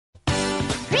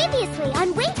Previously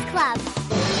on Winx Club.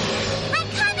 I'm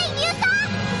coming, Yusa!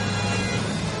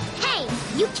 Hey,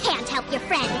 you can't help your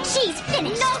friend. She's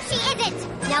finished. No, she isn't.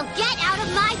 Now get out of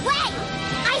my way!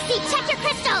 Icy, check your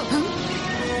crystal!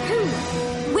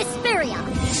 Whisperia,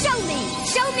 show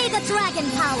me the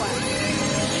dragon power!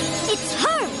 It's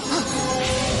her!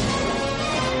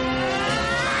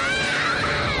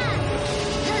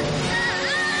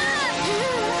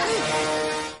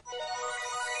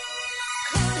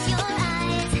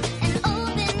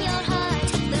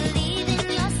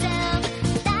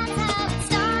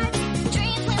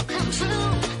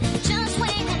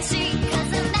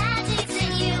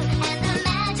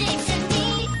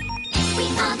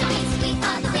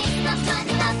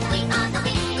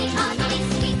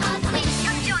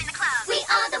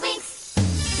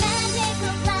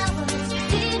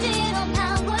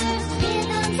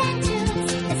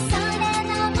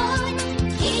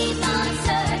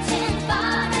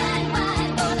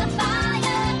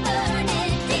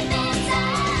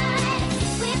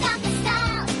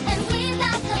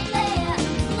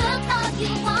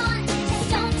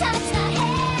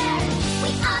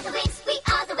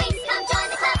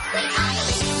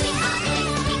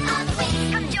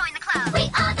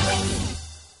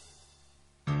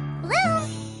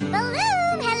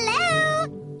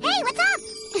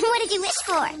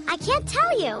 I can't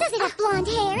tell you. Does it have blonde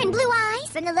hair and blue eyes?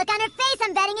 From the look on her face,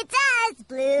 I'm betting it does.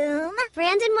 Bloom.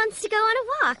 Brandon wants to go on a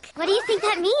walk. What do you think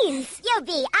that means? Yo,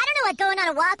 B, I don't know what going on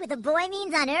a walk with a boy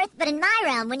means on Earth, but in my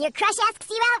realm, when your crush asks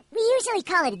you out, we usually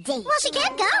call it a date. Well, she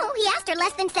can't go. He asked her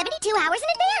less than 72 hours in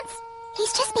advance.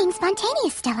 He's just being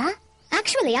spontaneous, Stella.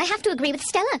 Actually, I have to agree with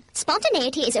Stella.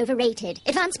 Spontaneity is overrated.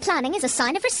 Advanced planning is a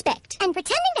sign of respect. And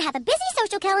pretending to have a busy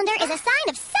social calendar is a sign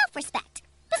of self-respect.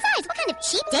 Besides, what kind of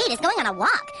cheap date is going on a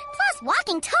walk? Plus,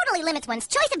 walking totally limits one's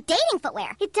choice of dating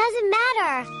footwear. It doesn't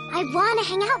matter. I want to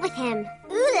hang out with him.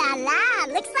 Ooh la la,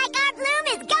 looks like our Bloom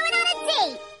is going on a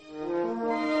date.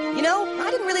 You know,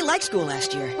 I didn't really like school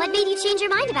last year. What made you change your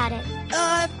mind about it?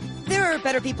 There are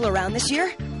better people around this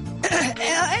year.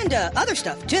 and other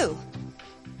stuff, too.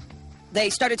 They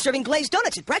started serving glazed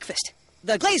donuts at breakfast.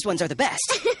 The glazed ones are the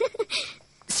best.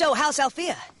 So, how's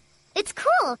Althea? It's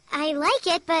cool. I like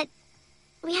it, but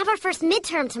we have our first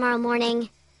midterm tomorrow morning.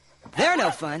 They're no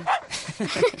fun.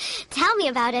 Tell me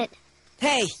about it.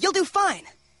 Hey, you'll do fine.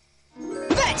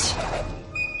 Fetch!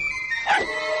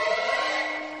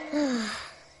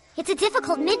 It's a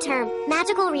difficult midterm.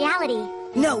 Magical reality.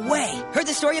 No way. Heard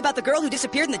the story about the girl who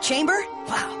disappeared in the chamber?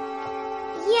 Wow.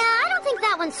 Yeah, I don't think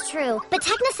that one's true. But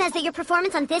Techna says that your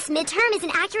performance on this midterm is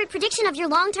an accurate prediction of your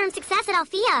long-term success at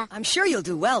Althea. I'm sure you'll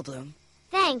do well, Bloom.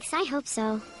 Thanks, I hope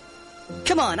so.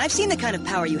 Come on, I've seen the kind of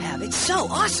power you have. It's so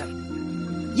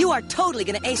awesome. You are totally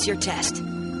gonna ace your test.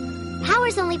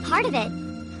 Power's only part of it.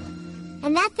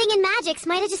 And that thing in magics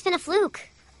might have just been a fluke.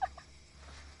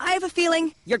 I have a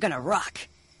feeling you're gonna rock.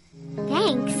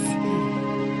 Thanks.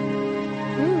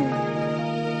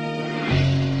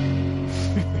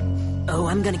 Oh,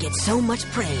 I'm gonna get so much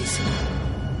praise.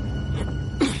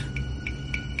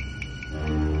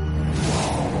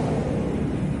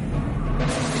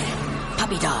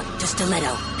 Puppy dog to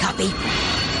stiletto. Copy?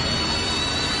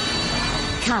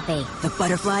 Copy. The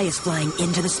butterfly is flying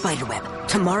into the spiderweb.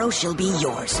 Tomorrow she'll be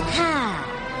yours.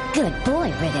 Ha! Good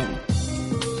boy, Ribbon.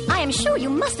 I am sure you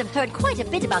must have heard quite a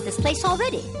bit about this place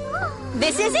already.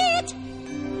 This is it!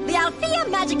 The Althea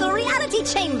Magical Reality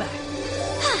Chamber.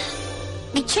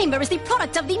 The chamber is the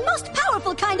product of the most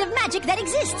powerful kind of magic that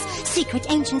exists. Secret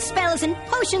ancient spells and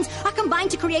potions are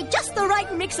combined to create just the right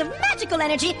mix of magical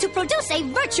energy to produce a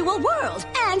virtual world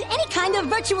and any kind of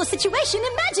virtual situation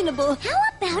imaginable. How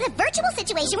about a virtual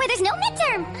situation where there's no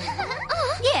midterm?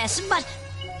 Yes, but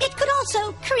it could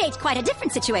also create quite a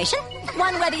different situation.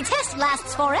 One where the test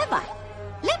lasts forever.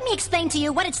 Let me explain to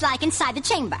you what it's like inside the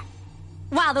chamber.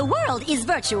 While the world is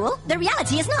virtual, the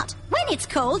reality is not. When it's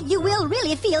cold, you will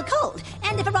really feel cold.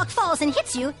 And if a rock falls and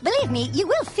hits you, believe me, you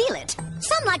will feel it.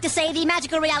 Some like to say the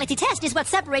magical reality test is what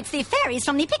separates the fairies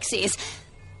from the pixies.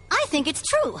 I think it's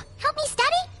true. Help me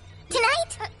study?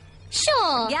 Tonight?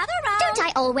 Sure. Gather round. Don't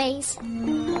I always?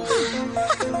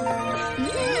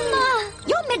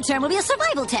 Your midterm will be a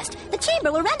survival test. The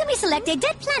chamber will randomly select a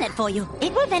dead planet for you.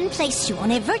 It will then place you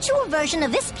on a virtual version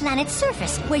of this planet's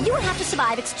surface, where you will have to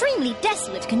survive extremely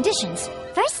desolate conditions.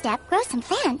 First step, grow some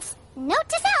plants. Note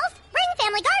to self, bring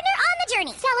Family Gardener on the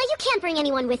journey. Stella, you can't bring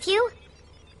anyone with you.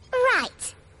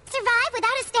 Right. Survive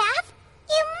without a staff?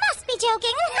 You must be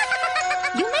joking.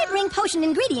 You may bring potion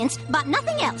ingredients, but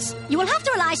nothing else. You will have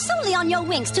to rely solely on your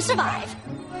Winx to survive.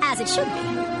 As it should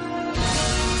be.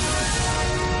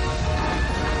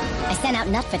 I sent out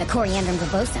Nut for the coriandrum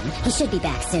globosum. He should be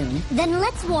back soon. Then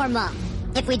let's warm up.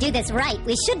 If we do this right,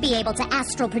 we should be able to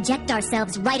astral project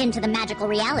ourselves right into the magical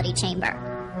reality chamber.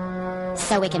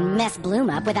 So we can mess Bloom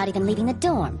up without even leaving the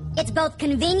dorm. It's both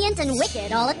convenient and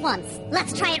wicked all at once.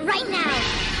 Let's try it right now.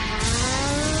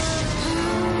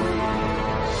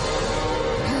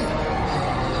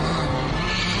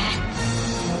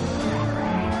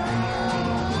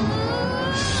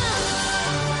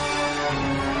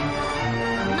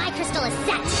 My crystal is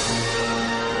set.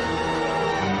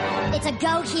 It's a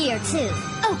go here, too.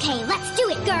 Okay, let's do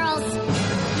it, girls.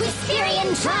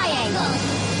 Whisperian Triangle.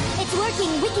 It's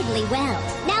working wickedly well.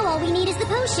 Now all we need is the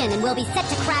potion, and we'll be set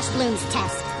to crash Bloom's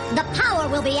test. The power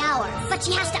will be ours. But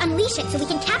she has to unleash it so we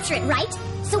can capture it, right?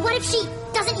 So what if she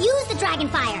doesn't use the dragon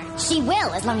fire? She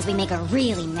will, as long as we make her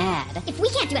really mad. If we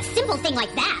can't do a simple thing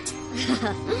like that,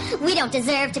 we don't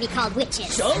deserve to be called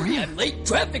witches. Sorry I'm late.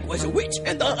 Traffic was a witch,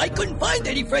 and I couldn't find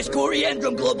any fresh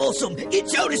coriandrum globosum.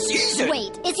 It's out of season.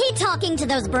 Wait, is he talking to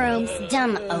those brooms?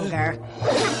 Dumb ogre.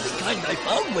 The kind I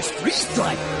found was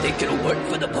freeze-dried. Think it'll work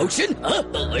for the potion? Huh?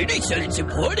 The lady said it's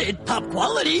imported. Top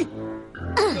quality.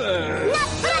 Now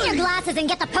put on your glasses and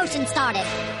get the potion started.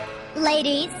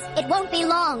 Ladies, it won't be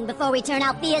long before we turn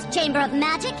Althea's Chamber of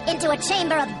Magic into a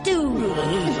Chamber of Doom.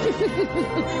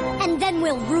 And then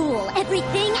we'll rule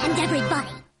everything and everybody.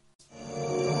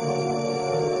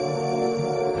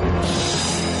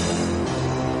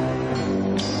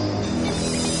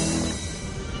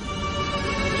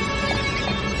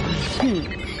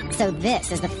 So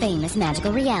this is the famous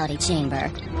magical reality chamber.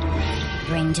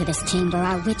 Bring to this chamber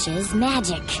our witches'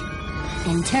 magic.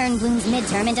 And turn Bloom's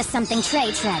midterm into something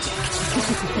tragic.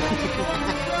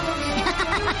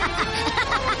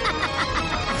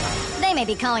 They may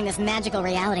be calling this magical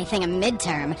reality thing a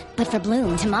midterm, but for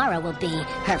Bloom, tomorrow will be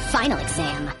her final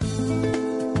exam.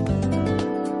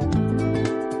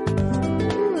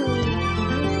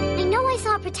 I know I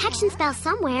saw a protection spell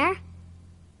somewhere.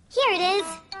 Here it is.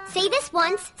 Say this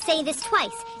once, say this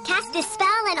twice. Cast this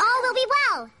spell and all will be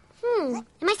well.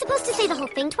 Am I supposed to say the whole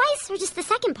thing twice or just the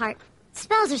second part?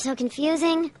 Spells are so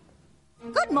confusing.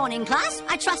 Good morning, class.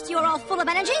 I trust you're all full of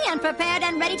energy and prepared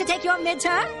and ready to take your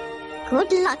midterm.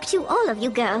 Good luck to all of you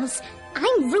girls.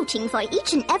 I'm rooting for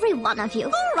each and every one of you.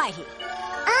 All righty.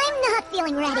 I'm not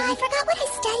feeling ready. I forgot what I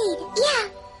studied. Yeah.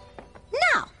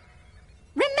 Now,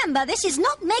 remember, this is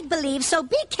not make-believe, so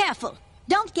be careful.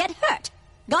 Don't get hurt.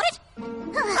 Got it? Oh,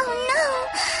 no.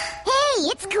 Hey,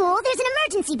 it's cool. There's an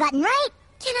emergency button, right?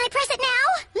 Can I press it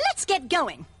now? Let's get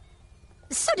going.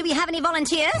 So do we have any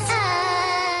volunteers?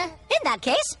 In that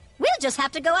case, we'll just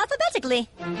have to go alphabetically.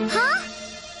 Huh?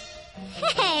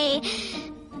 Hey,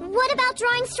 what about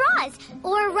drawing straws?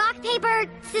 Or rock, paper,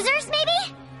 scissors,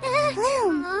 maybe?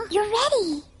 Bloom, you're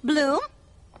ready. Bloom,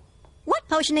 what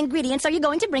potion ingredients are you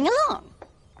going to bring along?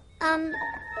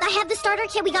 I have the starter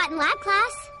kit we got in lab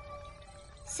class.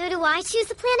 So do I choose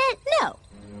the planet? No,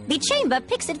 the chamber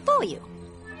picks it for you.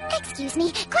 Excuse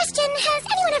me, question, has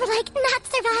anyone ever, not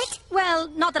survived? Well,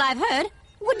 not that I've heard.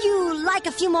 Would you like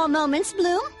a few more moments,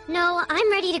 Bloom? No,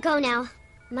 I'm ready to go now.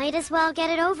 Might as well get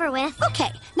it over with.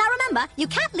 Okay, now remember, you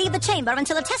can't leave the chamber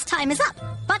until the test time is up.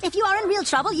 But if you are in real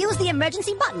trouble, use the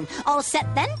emergency button. All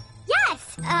set then?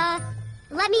 Yes,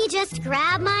 let me just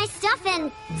grab my stuff.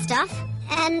 And,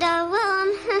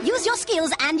 Use your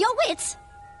skills and your wits.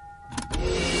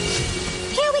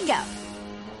 Here we go.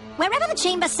 Wherever the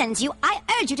chamber sends you, I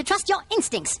urge you to trust your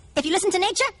instincts. If you listen to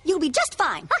nature, you'll be just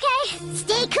fine. Okay,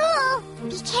 stay cool.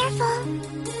 Be careful.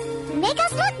 Make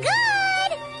us look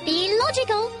good. Be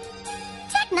logical.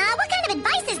 Techna, what kind of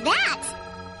advice is that?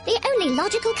 The only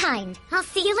logical kind. I'll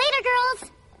see you later,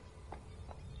 girls.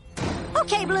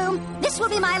 Okay, Bloom. This will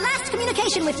be my last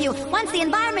communication with you. Once the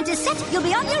environment is set, you'll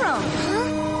be on your own.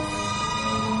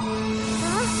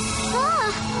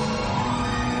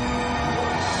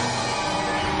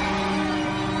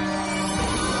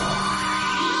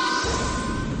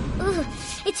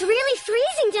 It's really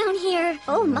freezing down here.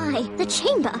 Oh my, the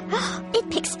chamber. It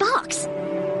picks sparks.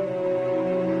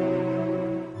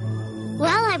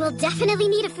 Well, I will definitely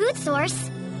need a food source.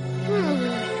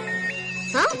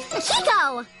 Huh?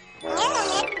 Chico!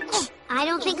 I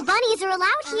don't think bunnies are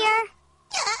allowed here.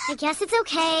 I guess it's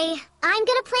okay. I'm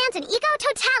gonna plant an Eco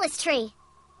Totalis tree.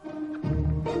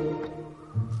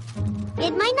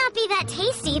 It might not be that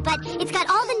tasty, but it's got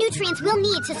all the nutrients we'll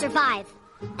need to survive.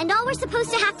 And all we're supposed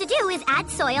to have to do is add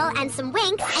soil and some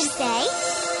Winx and say...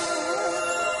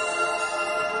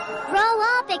 Grow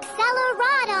up,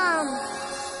 Acceleratum!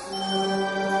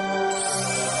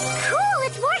 Cool,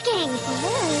 it's working!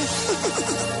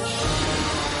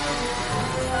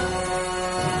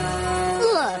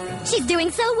 Look, she's doing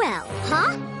so well.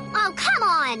 Huh?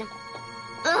 on!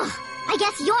 Ugh, I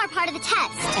guess you're part of the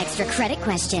test. Extra credit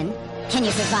question. Can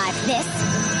you survive this?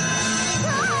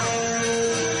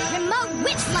 Remote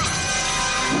witch slap!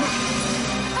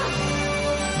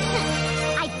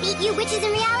 I beat you witches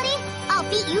in reality? I'll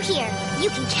beat you here. You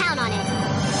can count on it.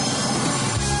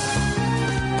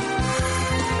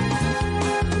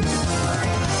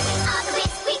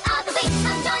 We are the witch,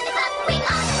 come join the club, we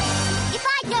are the witch. If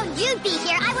I'd known you'd be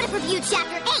here, I would have reviewed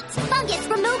Chapter 8, Fungus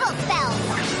Removal Spells.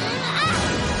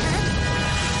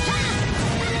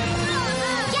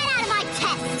 Get out of my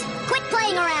test! Quit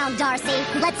playing around, Darcy.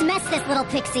 Let's mess this little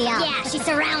pixie up. Yeah, she's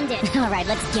surrounded. All right,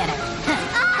 let's get her.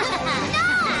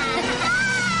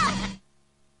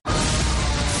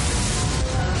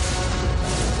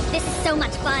 This is so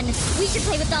much fun. We should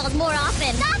play with dolls more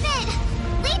often. Stop it!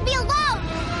 Leave me alone!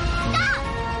 Stop!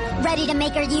 Ready to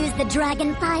make her use the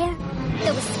dragon fire?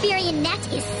 The Wisperian net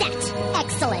is set.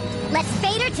 Excellent. Let's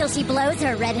bait her till she blows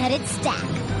her red-headed stack.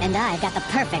 And I've got the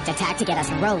perfect attack to get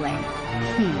us rolling.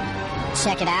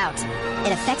 Check it out.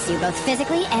 It affects you both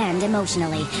physically and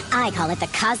emotionally. I call it the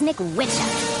Cosmic Witch-Up.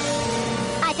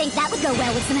 I think that would go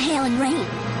well with some hail and rain.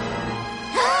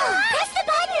 Press the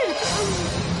button!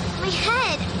 My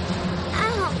head.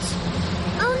 Ouch.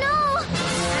 Oh no!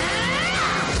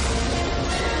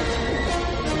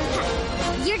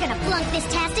 You're gonna flunk this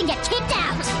test and get kicked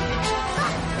out.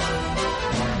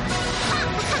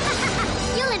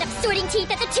 You'll end up sorting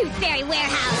teeth at the Tooth Fairy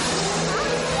warehouse.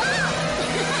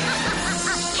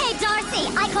 Hey, Darcy,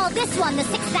 I call this one the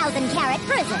 6,000-carat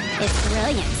prison. It's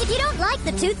brilliant. If you don't like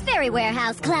the Tooth Fairy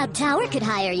warehouse, Cloud Tower could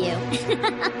hire you.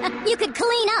 You could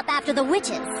clean up after the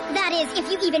witches. That is, if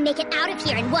you even make it out of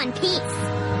here in one piece.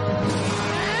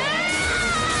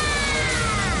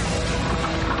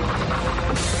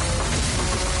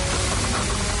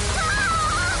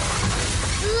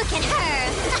 Look at her!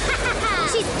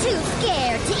 She's too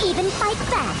scared to even fight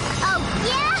back. Oh,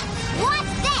 yeah?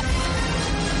 What's this?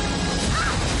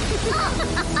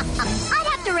 I'd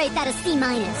have to rate that a C-.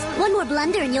 One more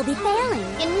blunder and you'll be failing.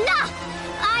 Enough!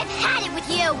 I've had it with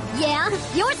you! Yeah?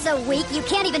 You're so weak you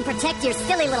can't even protect your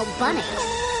silly little bunny.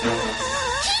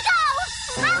 Kiko!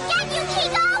 I'll get you,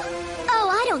 Kiko! Oh,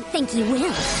 I don't think you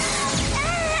will.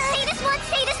 Say this once,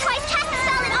 say this twice, cast the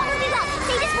spell and all will be well.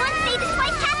 Say this once, say this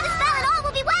twice, cast the spell and all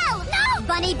will be well. No!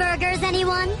 Bunny burgers,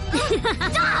 anyone?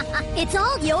 Stop! It's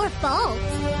all your fault.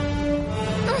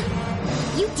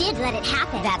 You did let it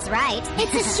happen. That's right.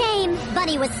 It's a shame.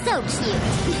 Bunny was so cute.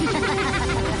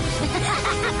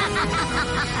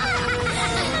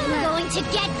 I'm going to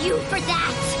get you for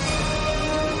that.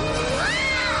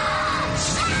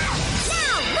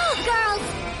 Now, move, girls!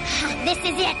 This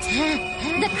is it.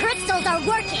 The crystals are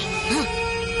working.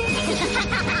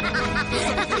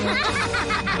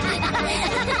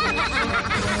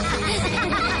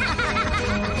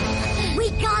 We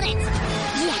got it.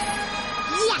 Yes.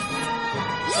 Yes.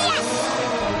 Yes!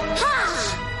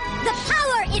 The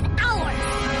power is ours.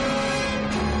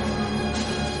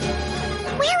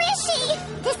 Where is she?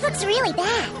 This looks really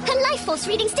bad. Her life force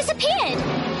readings disappeared.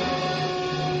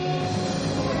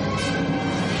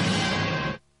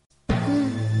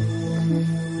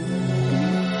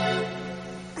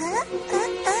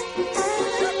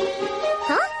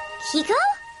 Huh? Kiko?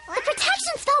 The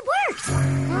protection spell worked.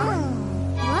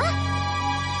 What?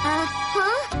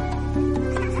 Huh?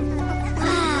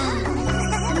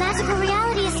 The magical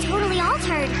reality is totally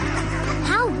altered.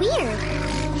 How weird.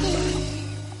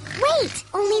 Wait,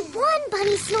 only one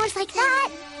bunny snores like that.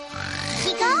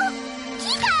 Kiko?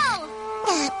 Kiko!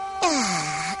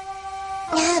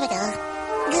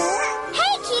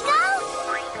 Hey, Kiko!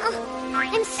 Oh,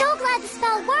 I'm so glad the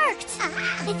spell worked.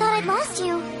 I thought I'd lost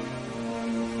you.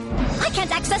 I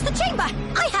can't access the chamber.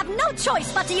 I have no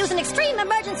choice but to use an extreme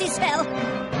emergency spell.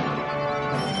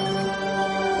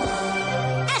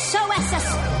 SOS.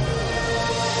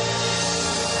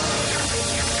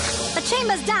 The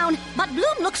chamber's down, but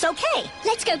Bloom looks okay.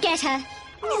 Let's go get her.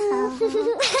 Bloom,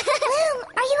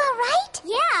 are you all right?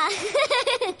 Yeah.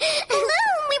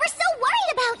 Bloom, we were so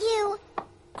worried about you.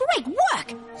 Great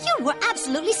work! You were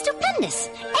absolutely stupendous. A+,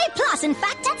 in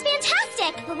fact. That's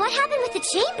fantastic. But what happened with the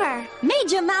chamber?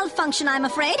 Major malfunction, I'm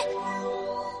afraid.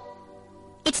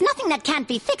 It's nothing that can't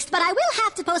be fixed, but I will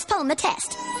have to postpone the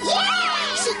test.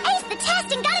 Yeah! She aced the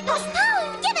test and got it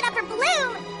postponed. Give it up for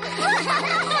Bloom. Go,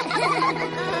 Bloom!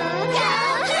 Go,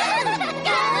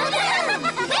 Bloom!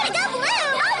 Way to go,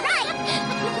 Bloom! All right.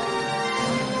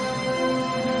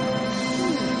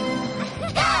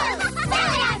 Go!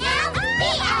 Spell it out now.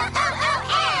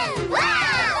 B-L-O-O-M.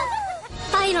 Wow!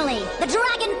 Finally, the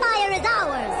dragon fire is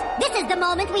ours. This is the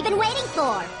moment we've been waiting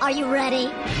for. Are you ready?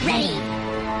 Ready.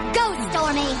 Go,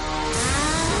 Stormy.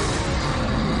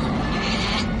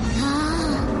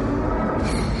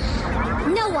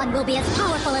 one will be as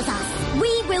powerful as us. We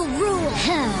will rule.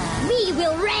 We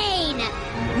will reign.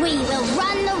 We will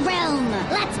run the realm.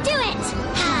 Let's do it.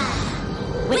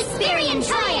 Whisperian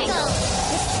Triangle.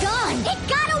 It's gone. It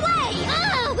got away.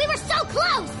 Oh, we were so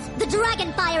close. The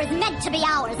dragon fire is meant to be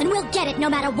ours, and we'll get it no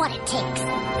matter what it takes.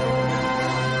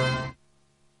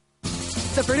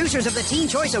 The producers of the Teen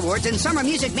Choice Awards and Summer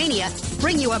Music Mania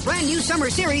bring you a brand new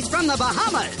summer series from the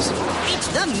Bahamas. It's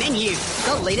The Menu,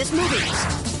 the latest movies,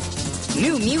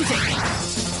 new music,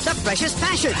 the freshest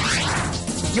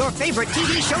fashions, your favorite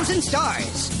TV shows and stars,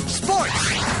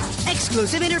 sports,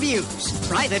 exclusive interviews,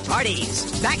 private parties,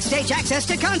 backstage access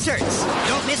to concerts.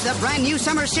 Don't miss the brand new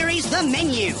summer series, The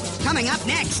Menu, coming up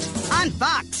next on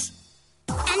Fox.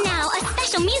 And now, a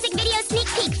special music video sneak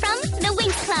peek from the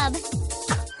Winx Club.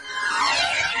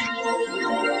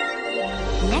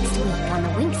 Next week on the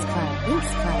Winx Club, Winx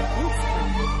Club, Winx Club.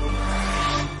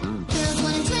 Girls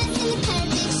wanna dress in the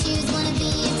perfect shoes, wanna be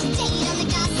up to date on the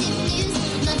gossip news,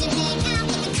 love to hang out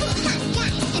with the cool hot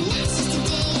guys, and that's just a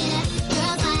day in a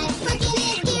girl's life. Working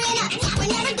it, gearing up, yeah,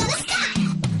 we're never gonna stop.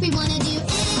 We wanna do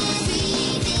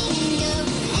everything, go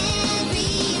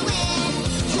everywhere,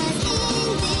 'cause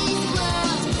in this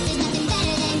world, there's nothing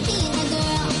better than being a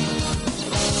girl.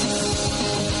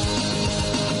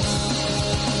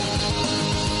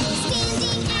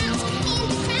 Standing out in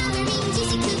the crowd, wearing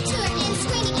juicy couture and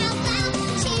screaming out loud.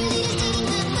 Cheerleaders dating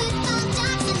the football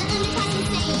jocks and the underclassmen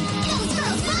saying, "Those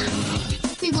girls rock."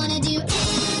 We wanna do